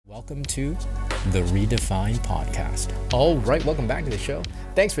Welcome to the Redefine Podcast. All right, welcome back to the show.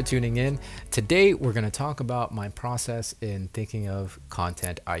 Thanks for tuning in. Today, we're going to talk about my process in thinking of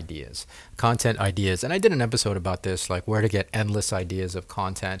content ideas. And I did an episode about this, like where to get endless ideas of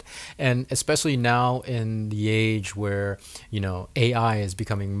content. And especially now in the age where, AI is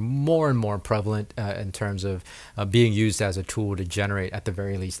becoming more and more prevalent in terms of being used as a tool to generate, at the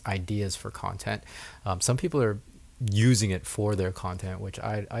very least, ideas for content. Some people are using it for their content, which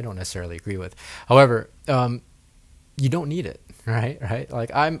I don't necessarily agree with. However, you don't need it, right? Like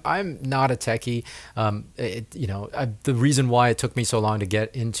I'm not a techie. The reason why it took me so long to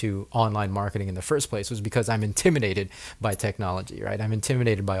get into online marketing in the first place was because I'm intimidated by technology, right? I'm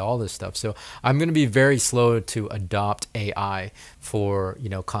intimidated by all this stuff. So I'm going to be very slow to adopt AI for,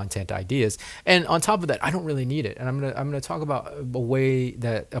 content ideas. And on top of that, I don't really need it. And I'm going to talk about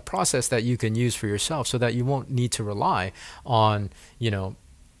a process that you can use for yourself so that you won't need to rely on,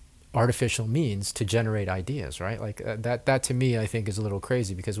 artificial means to generate ideas, right? Like that to me, I think is a little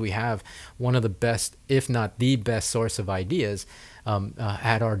crazy because we have one of the best, if not the best source of ideas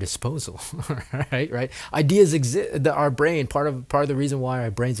at our disposal, right? Ideas exist. Our brain, part of the reason why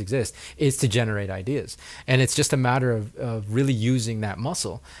our brains exist is to generate ideas. And it's just a matter of really using that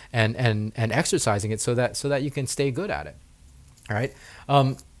muscle and exercising it so that you can stay good at it. All right.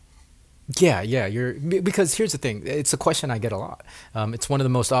 Because here's the thing. It's a question I get a lot. It's one of the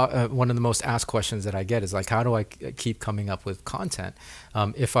most asked questions that I get is like, how do I keep coming up with content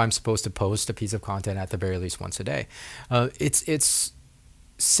if I'm supposed to post a piece of content at the very least once a day? It's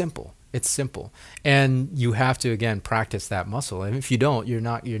simple. It's simple, and you have to again practice that muscle. And if you don't, you're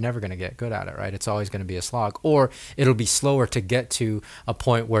never going to get good at it, right? It's always going to be a slog, or it'll be slower to get to a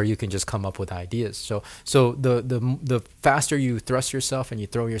point where you can just come up with ideas. So the faster you thrust yourself and you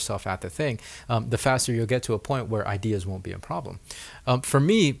throw yourself at the thing, the faster you'll get to a point where ideas won't be a problem. For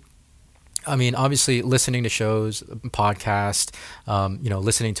me, I mean, obviously listening to shows, podcasts,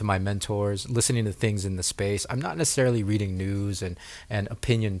 listening to my mentors, listening to things in the space. I'm not necessarily reading news and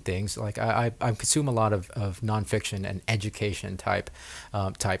opinion things. Like I consume a lot of nonfiction and education type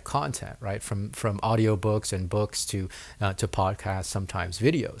content, right? From audiobooks and books to podcasts, sometimes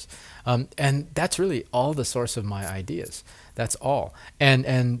videos. And that's really all the source of my ideas. That's all.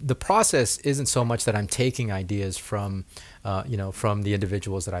 And the process isn't so much that I'm taking ideas from the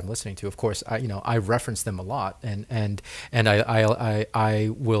individuals that I'm listening to. Of course, I reference them a lot, and I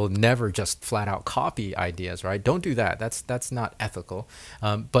will never just flat out copy ideas, right? Don't do that. That's not ethical.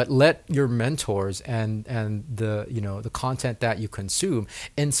 But let your mentors and the content that you consume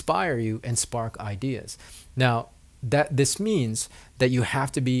inspire you and spark ideas. Now, this means that you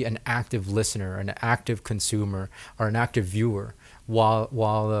have to be an active listener, an active consumer, or an active viewer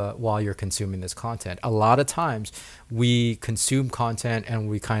while you're consuming this content. A lot of times we consume content and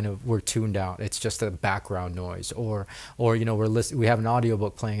we're tuned out. It's just a background noise, or we have an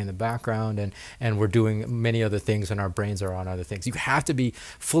audiobook playing in the background and we're doing many other things and our brains are on other things. You have to be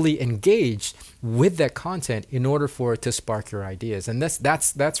fully engaged with that content in order for it to spark your ideas. And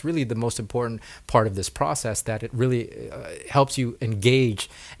that's really the most important part of this process, that it really helps you engage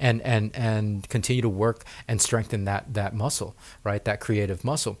and continue to work and strengthen that muscle, right? That creative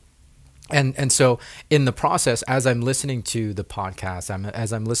muscle. And so in the process, as I'm listening to the podcast,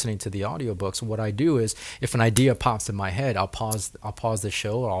 as I'm listening to the audiobooks, what I do is if an idea pops in my head, I'll pause the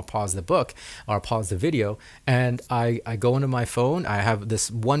show, or I'll pause the book, or I'll pause the video, and I go into my phone. I have this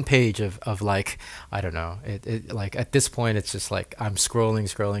one page of like, I don't know, it like at this point, it's just like I'm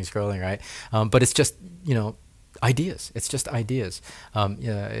scrolling, right? But it's just, ideas. It's just ideas.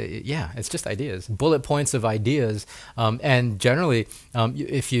 It's just ideas. Bullet points of ideas. And generally,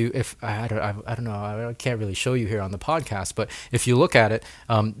 if I don't know, I can't really show you here on the podcast, but if you look at it,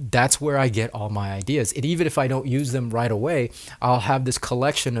 that's where I get all my ideas. And even if I don't use them right away, I'll have this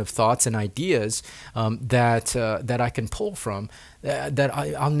collection of thoughts and ideas that I can pull from. That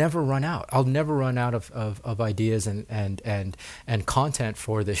I'll never run out. I'll never run out of ideas and content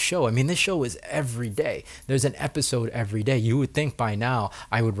for this show. I mean, this show is every day. There's an episode every day. You would think by now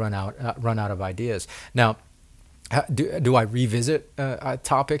I would run out of ideas. Now, do I revisit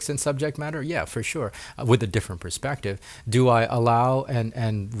topics and subject matter? Yeah, for sure, with a different perspective. Do I allow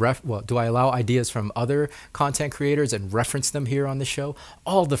do I allow ideas from other content creators and reference them here on the show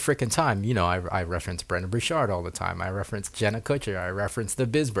all the freaking time? I reference Brendan Burchard all the time. I reference Jenna Kutcher. I reference the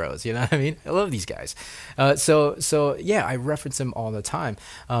Biz Bros. You know what I mean? I love these guys. So yeah, I reference them all the time.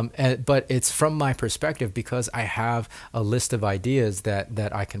 But it's from my perspective because I have a list of ideas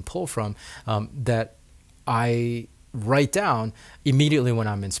that I can pull from that I write down immediately when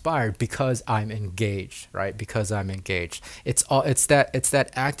I'm inspired because I'm engaged, right? Because I'm engaged. It's that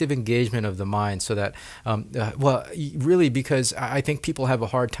active engagement of the mind, so that really, because I think people have a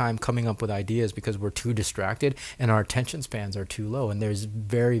hard time coming up with ideas because we're too distracted and our attention spans are too low, and there's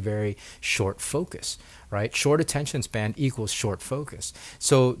very, very short focus, right? Short attention span equals short focus.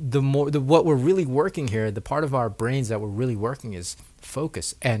 So what we're really working here, the part of our brains that we're really working is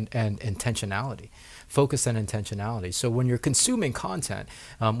focus and intentionality. Focus and intentionality. So when you're consuming content,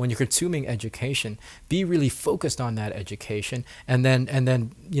 when you're consuming education, be really focused on that education, and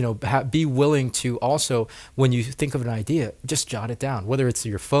then be willing to also, when you think of an idea, just jot it down. Whether it's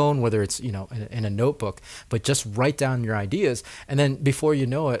your phone, whether it's in a notebook, but just write down your ideas, and then before you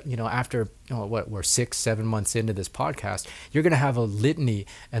know it, after we're 6-7 months into this podcast, you're going to have a litany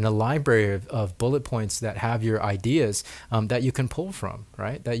and a library of bullet points that have your ideas that you can pull from,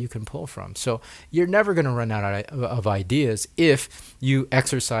 right? That you can pull from. So you're never going to run out of ideas if you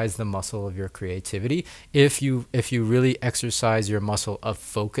exercise the muscle of your creativity, if you really exercise your muscle of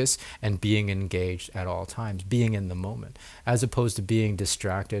focus and being engaged at all times, being in the moment, as opposed to being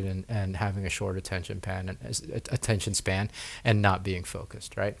distracted and having a short attention span and not being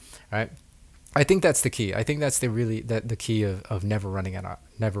focused, right? I think that's the key. I think that's the key of never running out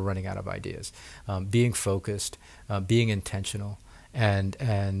of ideas. Being focused, being intentional, and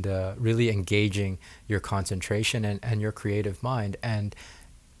really engaging your concentration and your creative mind, and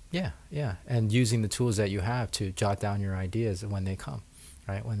and using the tools that you have to jot down your ideas when they come,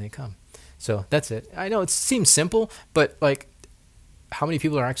 right? When they come. So that's it. I know it seems simple, but like, how many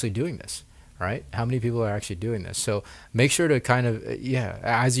people are actually doing this? Right? How many people are actually doing this? So make sure to kind of,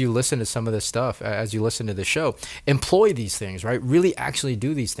 as you listen to some of this stuff, as you listen to the show, employ these things, right? Really actually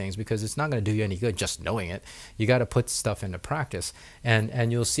do these things, because it's not going to do you any good just knowing it. You got to put stuff into practice,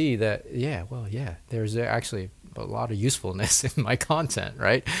 and you'll see that, there's actually a lot of usefulness in my content,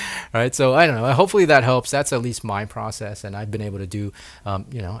 right? So I don't know. Hopefully that helps. That's at least my process, and I've been able to do,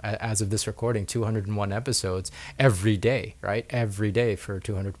 as of this recording, 201 episodes every day, right? Every day for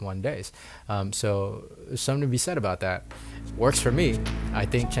 201 days. So there's something to be said about that. Works for me. I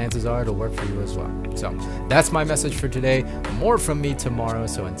think chances are it'll work for you as well. So that's my message for today. More from me tomorrow.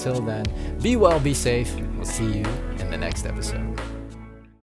 So until then, be well, be safe. We'll see you in the next episode.